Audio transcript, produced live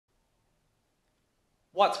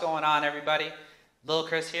What's going on, everybody? Lil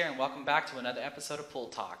Chris here, and welcome back to another episode of Pool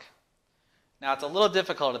Talk. Now, it's a little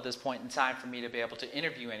difficult at this point in time for me to be able to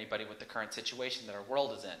interview anybody with the current situation that our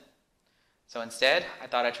world is in. So instead, I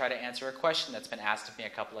thought I'd try to answer a question that's been asked of me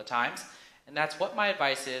a couple of times, and that's what my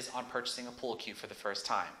advice is on purchasing a pool cue for the first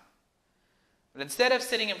time. But instead of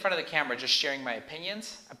sitting in front of the camera just sharing my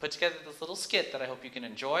opinions, I put together this little skit that I hope you can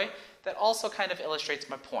enjoy that also kind of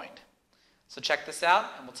illustrates my point. So check this out,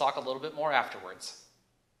 and we'll talk a little bit more afterwards.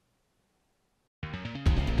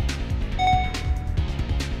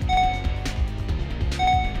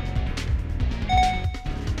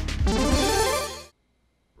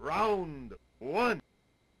 Round one,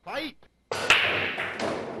 fight!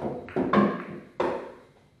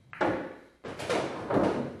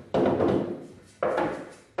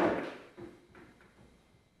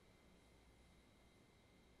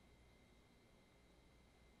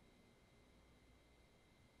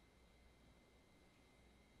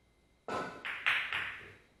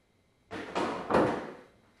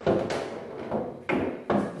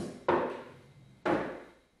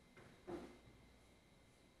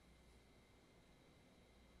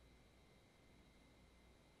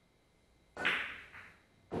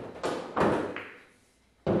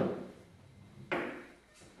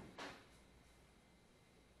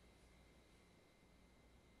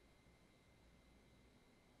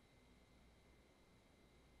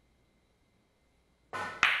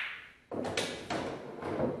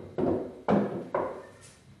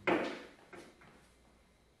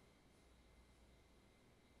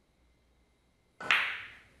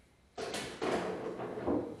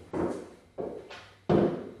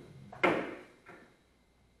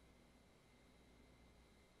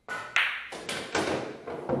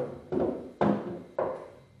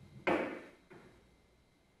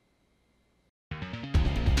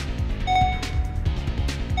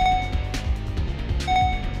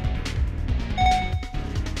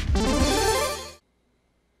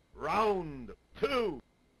 Round two,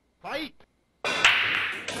 fight!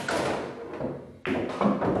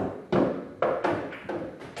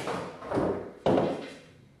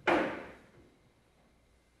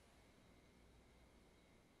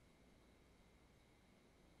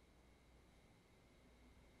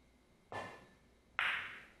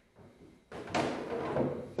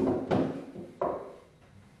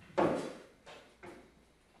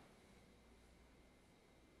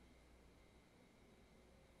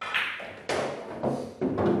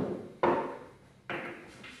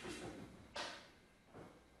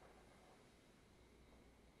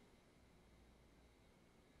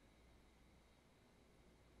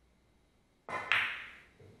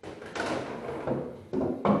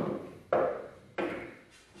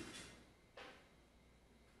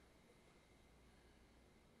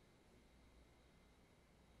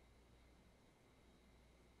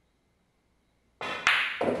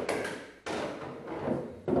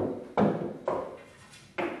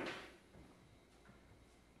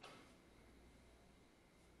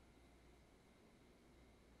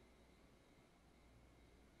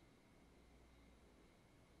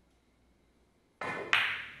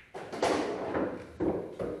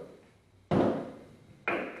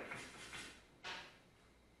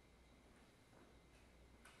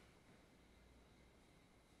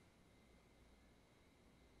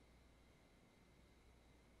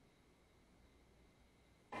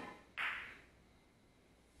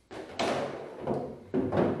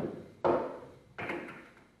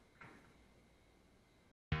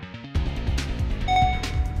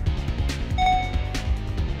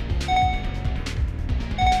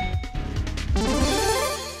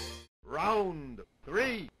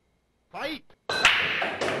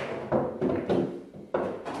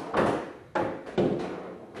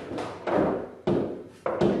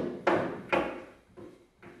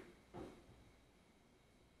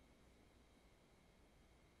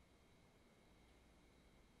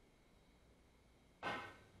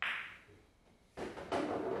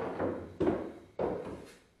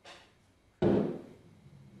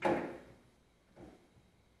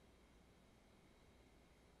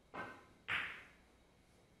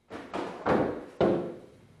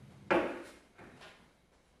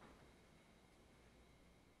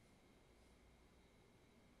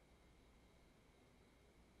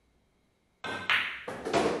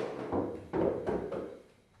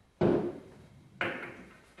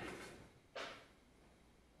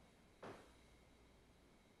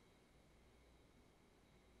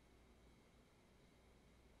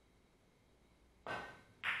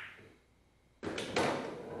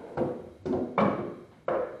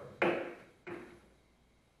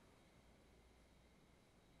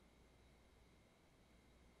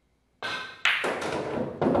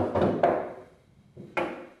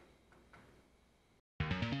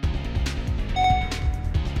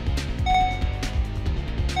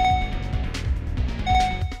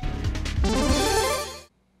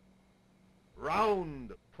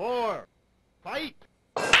 Round 4. Fight!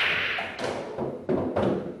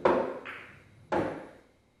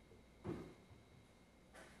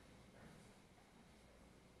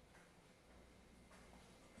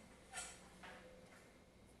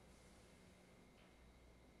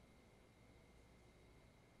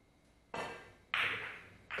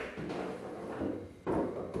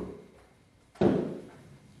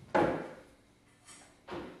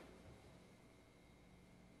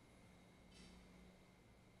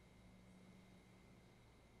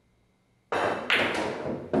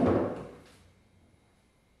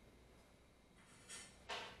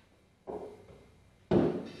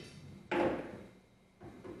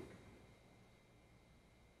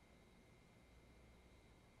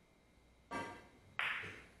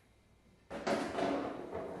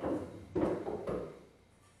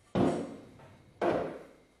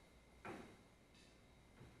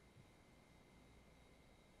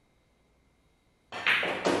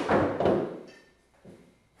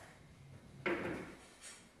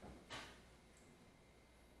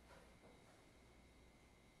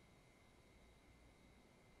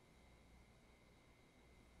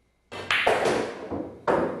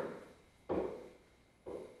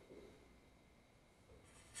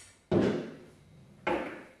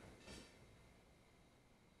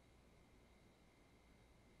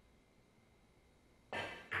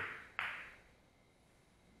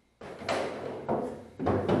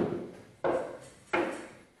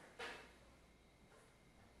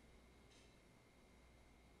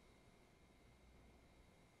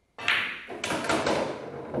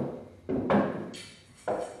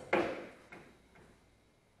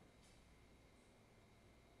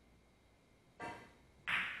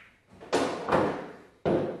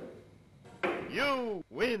 You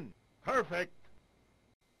win. Perfect.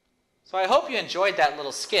 So I hope you enjoyed that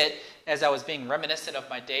little skit as I was being reminiscent of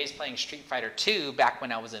my days playing Street Fighter 2 back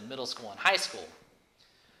when I was in middle school and high school.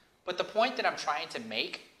 But the point that I'm trying to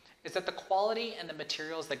make is that the quality and the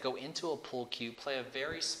materials that go into a pool cue play a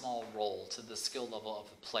very small role to the skill level of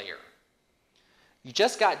the player. You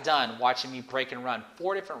just got done watching me break and run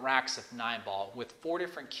 4 different racks of 9-ball with 4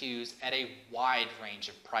 different cues at a wide range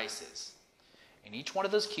of prices. And each one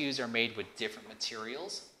of those cues are made with different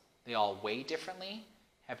materials, they all weigh differently,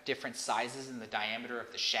 have different sizes in the diameter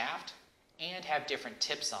of the shaft, and have different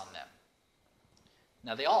tips on them.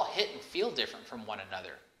 Now they all hit and feel different from one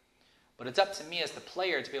another, but it's up to me as the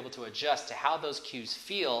player to be able to adjust to how those cues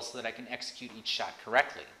feel so that I can execute each shot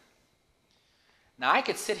correctly. Now I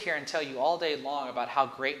could sit here and tell you all day long about how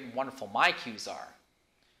great and wonderful my cues are,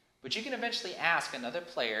 but you can eventually ask another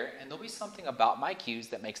player and there'll be something about my cues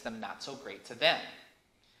that makes them not so great to them.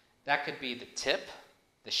 That could be the tip,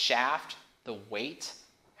 the shaft, the weight,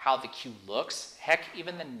 how the cue looks, heck,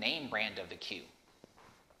 even the name brand of the cue.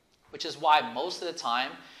 Which is why most of the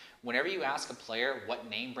time, whenever you ask a player what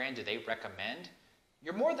name brand do they recommend,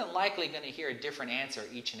 you're more than likely going to hear a different answer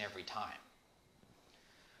each and every time.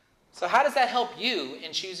 So how does that help you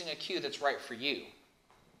in choosing a cue that's right for you?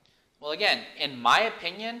 Well, again, in my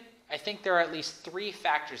opinion, I think there are at least 3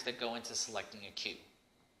 factors that go into selecting a cue.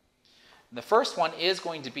 The first one is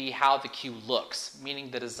going to be how the cue looks, meaning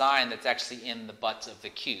the design that's actually in the butt of the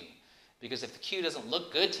cue. Because if the cue doesn't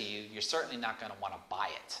look good to you, you're certainly not going to want to buy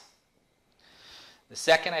it. The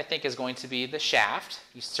second, I think, is going to be the shaft.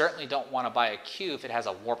 You certainly don't want to buy a cue if it has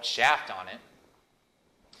a warped shaft on it.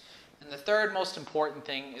 And the third most important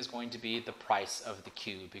thing is going to be the price of the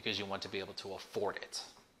cue, because you want to be able to afford it.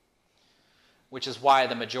 Which is why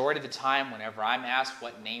the majority of the time, whenever I'm asked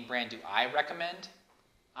what name brand do I recommend,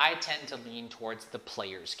 I tend to lean towards the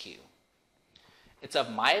player's cue. It's of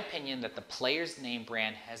my opinion that the player's name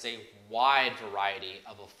brand has a wide variety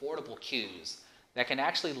of affordable cues that can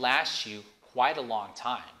actually last you quite a long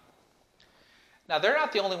time. Now, they're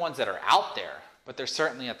not the only ones that are out there, but they're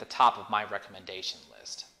certainly at the top of my recommendation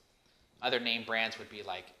list. Other name brands would be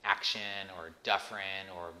like Action or Dufferin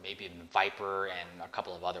or maybe even Viper and a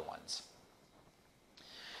couple of other ones.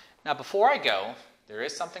 Now, before I go, there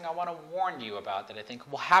is something I want to warn you about that I think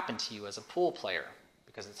will happen to you as a pool player,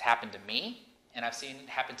 because it's happened to me and I've seen it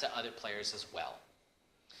happen to other players as well.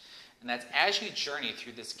 And that's as you journey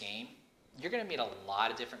through this game, you're going to meet a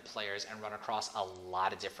lot of different players and run across a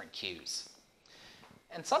lot of different cues.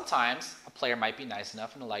 And sometimes a player might be nice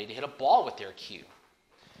enough and allow you to hit a ball with their cue.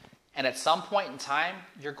 And at some point in time,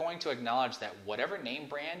 you're going to acknowledge that whatever name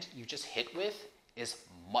brand you just hit with is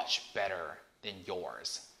much better than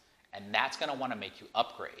yours. And that's going to want to make you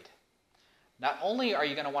upgrade. Not only are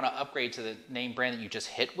you going to want to upgrade to the name brand that you just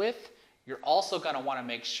hit with, you're also going to want to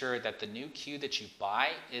make sure that the new cue that you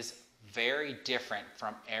buy is very different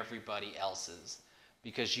from everybody else's.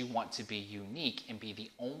 because you want to be unique and be the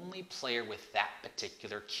only player with that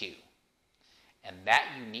particular cue. And that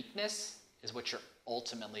uniqueness is what you're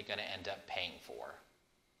ultimately going to end up paying for.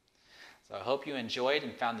 So I hope you enjoyed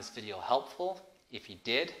and found this video helpful. If you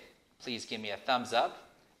did, please give me a thumbs up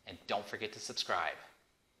and don't forget to subscribe.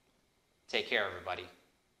 Take care, everybody.